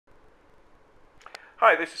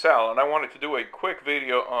Hi, this is Al, and I wanted to do a quick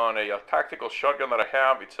video on a tactical shotgun that I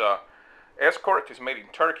have. It's a Escort. It's made in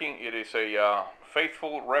Turkey. It is a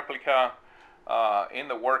faithful replica in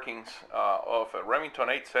the workings of a Remington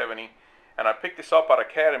 870, and I picked this up at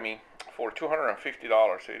Academy for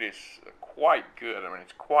 $250. It is quite good. I mean,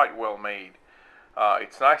 it's quite well made.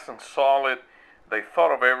 It's nice and solid. They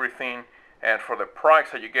thought of everything. And for the price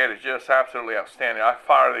that you get, it's just absolutely outstanding. I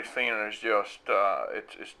fire this thing and it's just,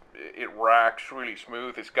 it racks really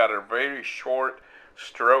smooth. It's got a very short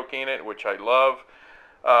stroke in it, which I love.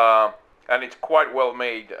 And it's quite well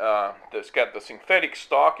made. It's got the synthetic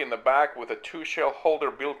stock in the back with a 2-shell holder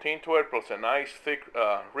built into it, plus a nice thick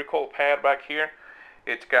recoil pad back here.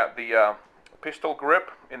 It's got the pistol grip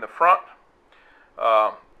in the front,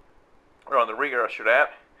 or on the rear, I should add.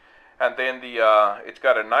 And then it's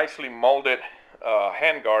got a nicely molded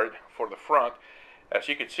handguard for the front. As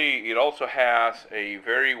you can see, it also has a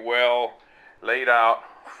very well laid out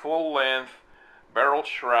full length barrel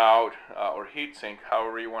shroud or heatsink,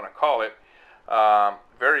 however you want to call it.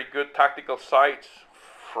 Very good tactical sights,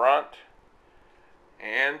 front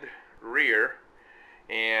and rear.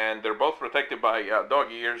 And they're both protected by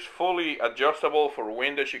dog ears, fully adjustable for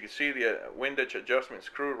windage. You can see the windage adjustment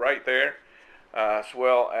screw right there. As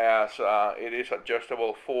well as it is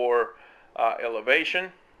adjustable for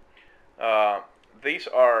elevation. These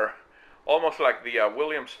are almost like the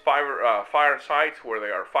Williams fire sights, where they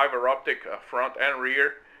are fiber optic front and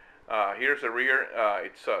rear. Here's the rear.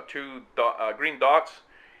 It's two green dots,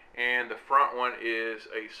 and the front one is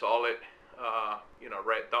a solid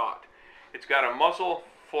red dot. It's got a muzzle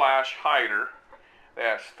flash hider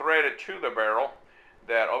that's threaded to the barrel,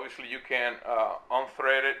 that obviously you can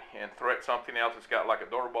unthread it and thread something else. It's got like a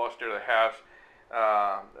doorbuster that has,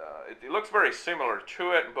 it looks very similar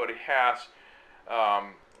to it, but it has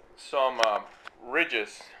some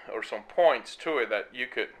ridges or some points to it that you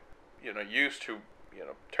could use to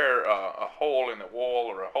tear a hole in the wall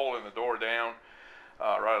or a hole in the door down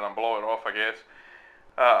rather than blow it off, I guess.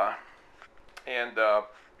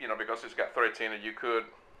 Because it's got threads in it, you could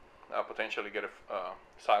potentially get a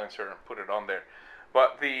silencer and put it on there.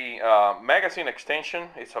 But the magazine extension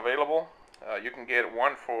is available. You can get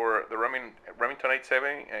one for the Remington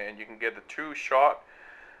 870, and you can get the 2-shot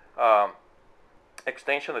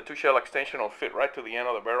extension. The 2-shell extension will fit right to the end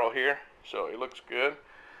of the barrel here, so it looks good.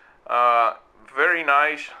 Very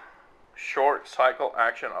nice short cycle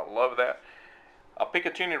action. I love that. A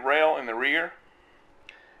Picatinny rail in the rear,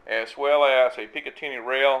 as well as a Picatinny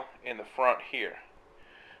rail in the front here.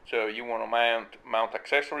 So you want to mount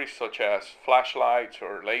accessories such as flashlights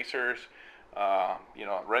or lasers,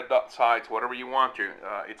 red dot sights, whatever you want to.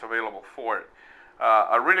 It's available for it.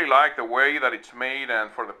 I really like the way that it's made,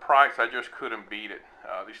 and for the price, I just couldn't beat it.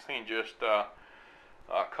 This thing just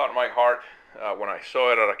caught my heart when I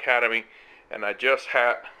saw it at Academy, and I just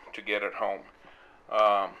had to get it home.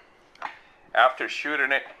 After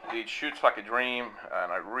shooting it, it shoots like a dream,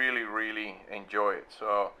 and I really, really enjoy it.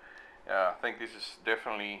 So I think this is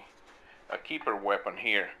definitely a keeper weapon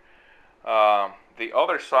here. The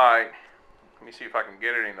other side, let me see if I can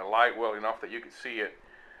get it in the light well enough that you can see it.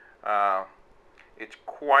 It's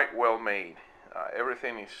quite well made.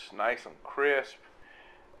 Everything is nice and crisp.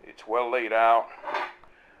 It's well laid out.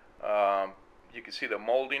 You can see the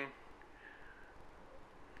molding.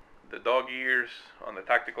 The dog ears on the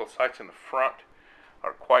tactical sights in the front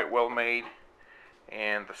are quite well made,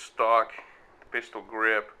 and the stock, the pistol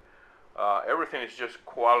grip, everything is just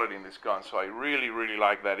quality in this gun. So I really, really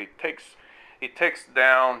like that. It takes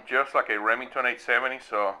down just like a Remington 870.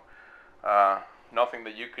 So nothing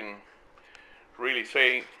that you can really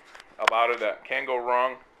say about it that can go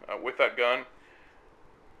wrong with that gun.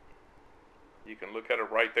 You can look at it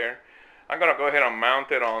right there. I'm gonna go ahead and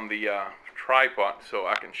mount it on the tripod so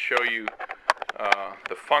I can show you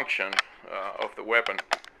the function of the weapon.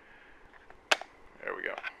 There we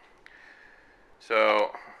go.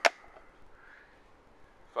 So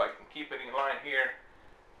if I can keep it in line here,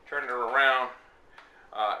 turn it around,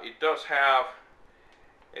 it does have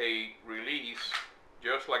a release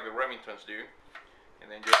just like the Remingtons do, and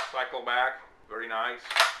then just cycle back, very nice,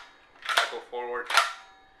 cycle forward,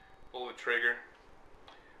 pull the trigger.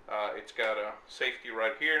 It's got a safety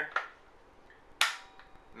right here.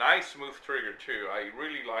 Nice smooth trigger too. I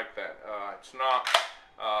really like that. It's not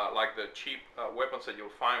like the cheap weapons that you'll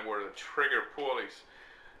find where the trigger pull is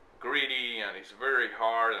gritty and it's very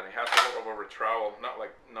hard and it has a lot of over travel.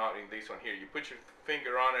 Not in this one here. You put your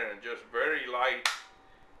finger on it and just very light,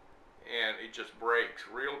 and it just breaks.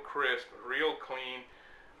 Real crisp, real clean.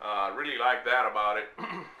 Really like that about it.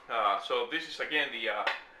 So this is again the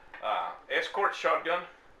Escort shotgun.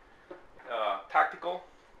 tactical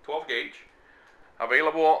 12 gauge,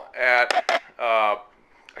 available at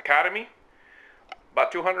Academy,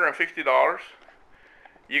 about $250.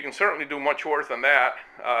 You can certainly do much worse than that.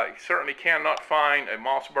 You certainly cannot find a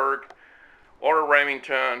Mossberg or a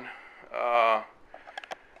Remington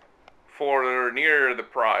for near the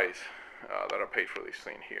price that I paid for this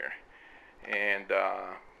thing here. And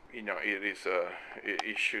you know,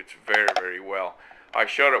 it shoots very, very well. I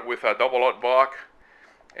shot it with a double-aught buck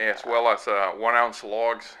as well as 1 ounce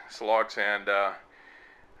slugs, and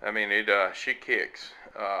I mean, she kicks,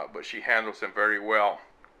 but she handles them very well.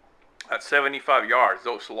 At 75 yards,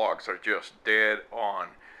 those slugs are just dead on.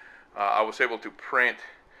 I was able to print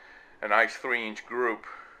a nice 3-inch group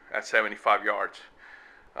at 75 yards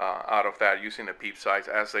out of that using the peep sights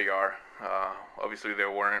as they are. Obviously, they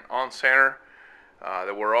weren't on center.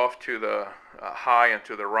 They were off to the high and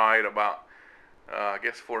to the right about, I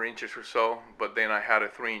guess, 4 inches or so. But then I had a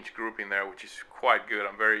 3-inch group in there, which is quite good.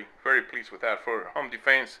 I'm very, very pleased with that for home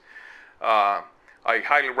defense. I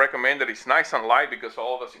highly recommend it. It's nice and light because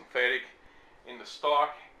all the synthetic in the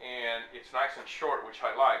stock, and it's nice and short, which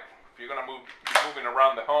I like. If you're gonna be moving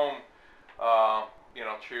around the home, you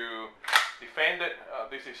know, to defend it,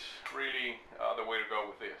 this is really the way to go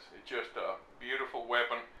with this. It's just a beautiful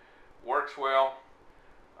weapon, works well.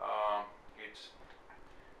 It's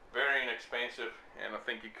very inexpensive, and I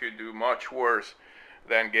think you could do much worse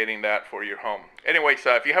than getting that for your home. Anyways,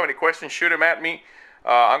 if you have any questions, shoot them at me.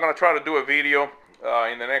 I'm gonna try to do a video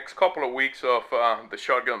in the next couple of weeks of the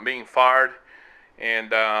shotgun being fired,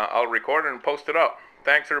 and I'll record it and post it up.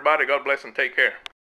 Thanks everybody, God bless and take care.